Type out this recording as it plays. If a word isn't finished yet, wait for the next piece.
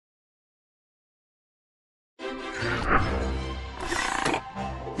Budge!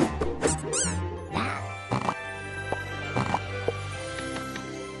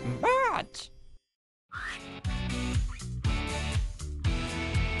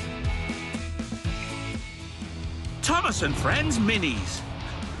 Thomas and Friends Minis.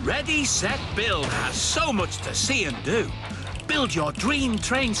 Ready, Set, Build has so much to see and do. Build your dream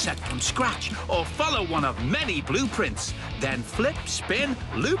train set from scratch or follow one of many blueprints. Then flip, spin,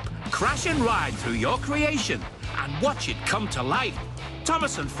 loop, crash and ride through your creation and watch it come to life.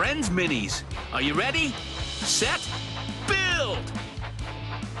 Thomas and Friends Minis. Are you ready? Set, build!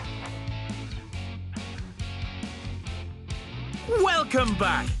 Welcome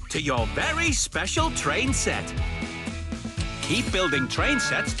back to your very special train set. Keep building train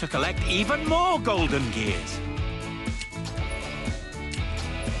sets to collect even more golden gears.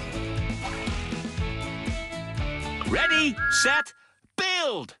 Ready, set,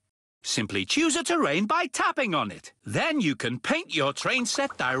 build! Simply choose a terrain by tapping on it. Then you can paint your train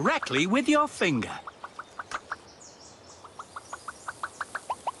set directly with your finger.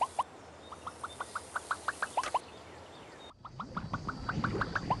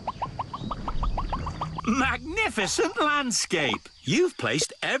 Magnificent landscape! You've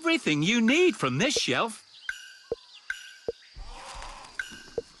placed everything you need from this shelf.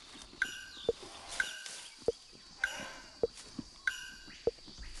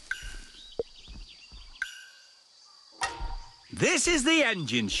 This is the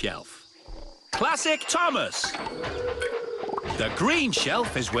engine shelf. Classic Thomas. The green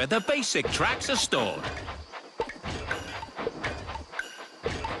shelf is where the basic tracks are stored.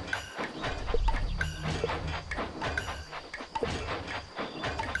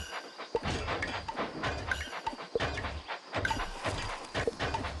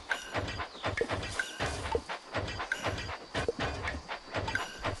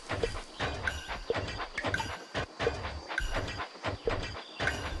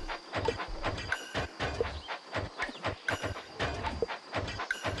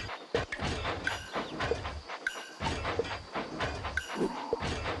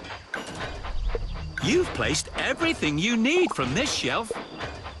 You've placed everything you need from this shelf.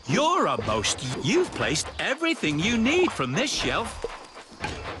 You've placed everything you need from this shelf.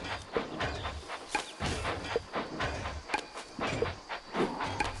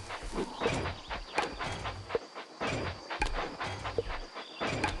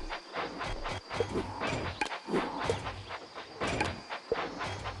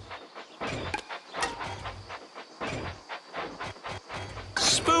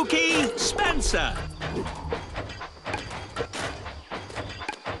 Spooky Spencer.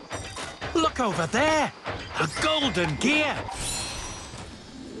 Look over there, a golden gear.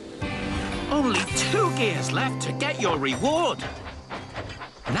 Only 2 gears left to get your reward.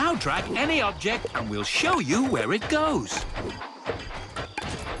 Now drag any object and we'll show you where it goes.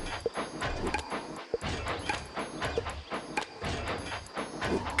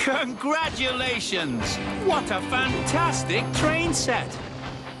 Congratulations! What a fantastic train set!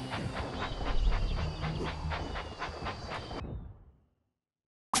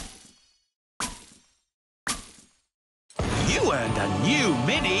 You earned a new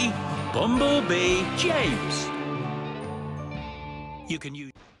mini, Bumblebee James. You can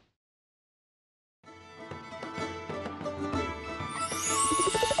use...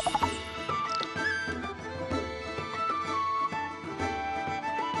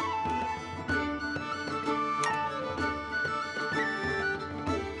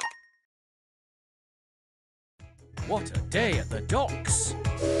 What a day at the docks!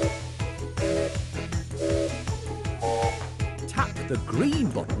 Tap the green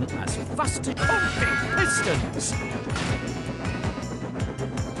button as fast as pumping pistons.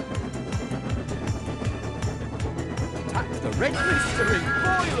 Tap the red blistering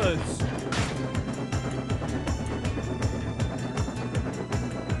boilers.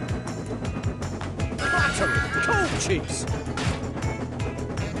 Clattering coaches.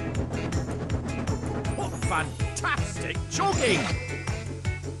 What fantastic jogging!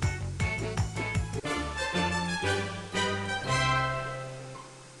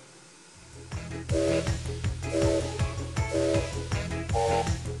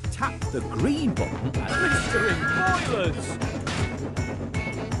 Tap the green button and blistering boilers.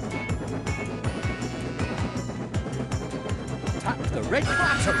 Tap the red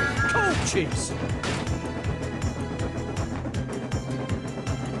clattering coaches.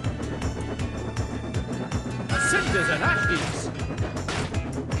 Cinders and ashes.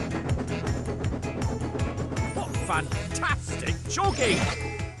 What fantastic jogging!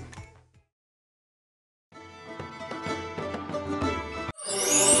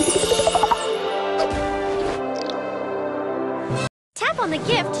 on the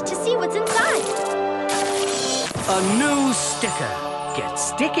gift to see what's inside. A new sticker. Get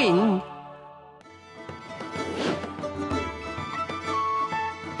sticking.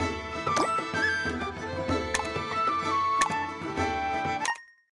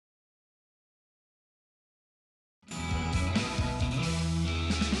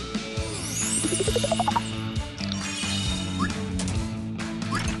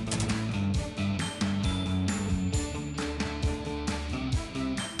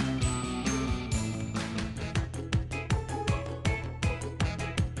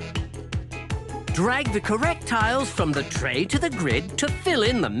 Drag the correct tiles from the tray to the grid to fill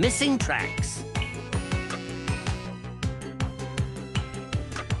in the missing tracks.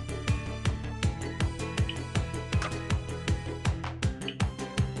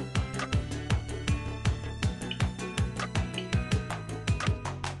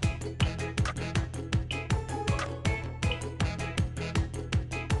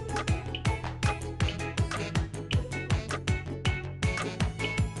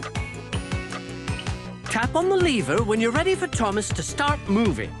 Tap on the lever when you're ready for Thomas to start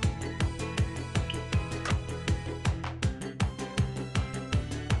moving.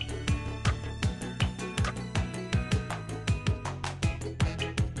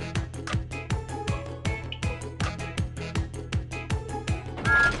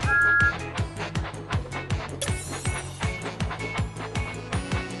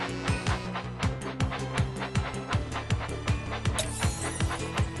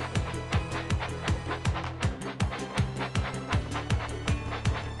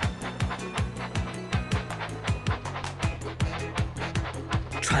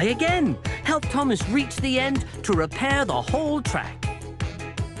 Try again. Help Thomas reach the end to repair the whole track.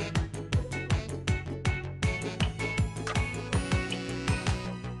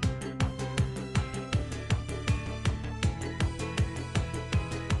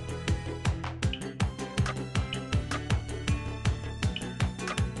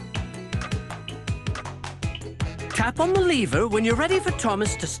 Tap on the lever when you're ready for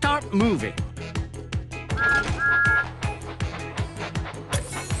Thomas to start moving.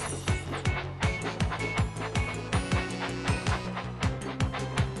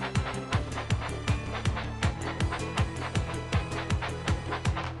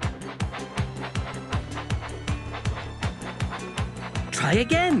 Try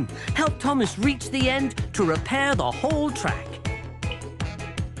again. Help Thomas reach the end to repair the whole track.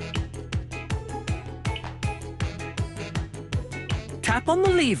 Tap on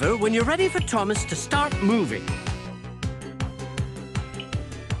the lever when you're ready for Thomas to start moving.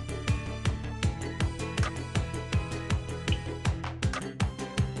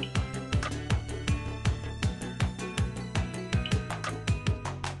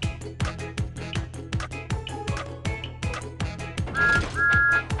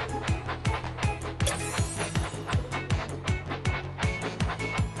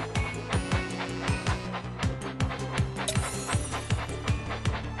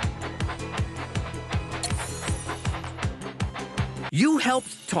 You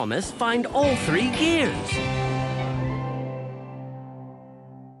helped Thomas find all 3 gears.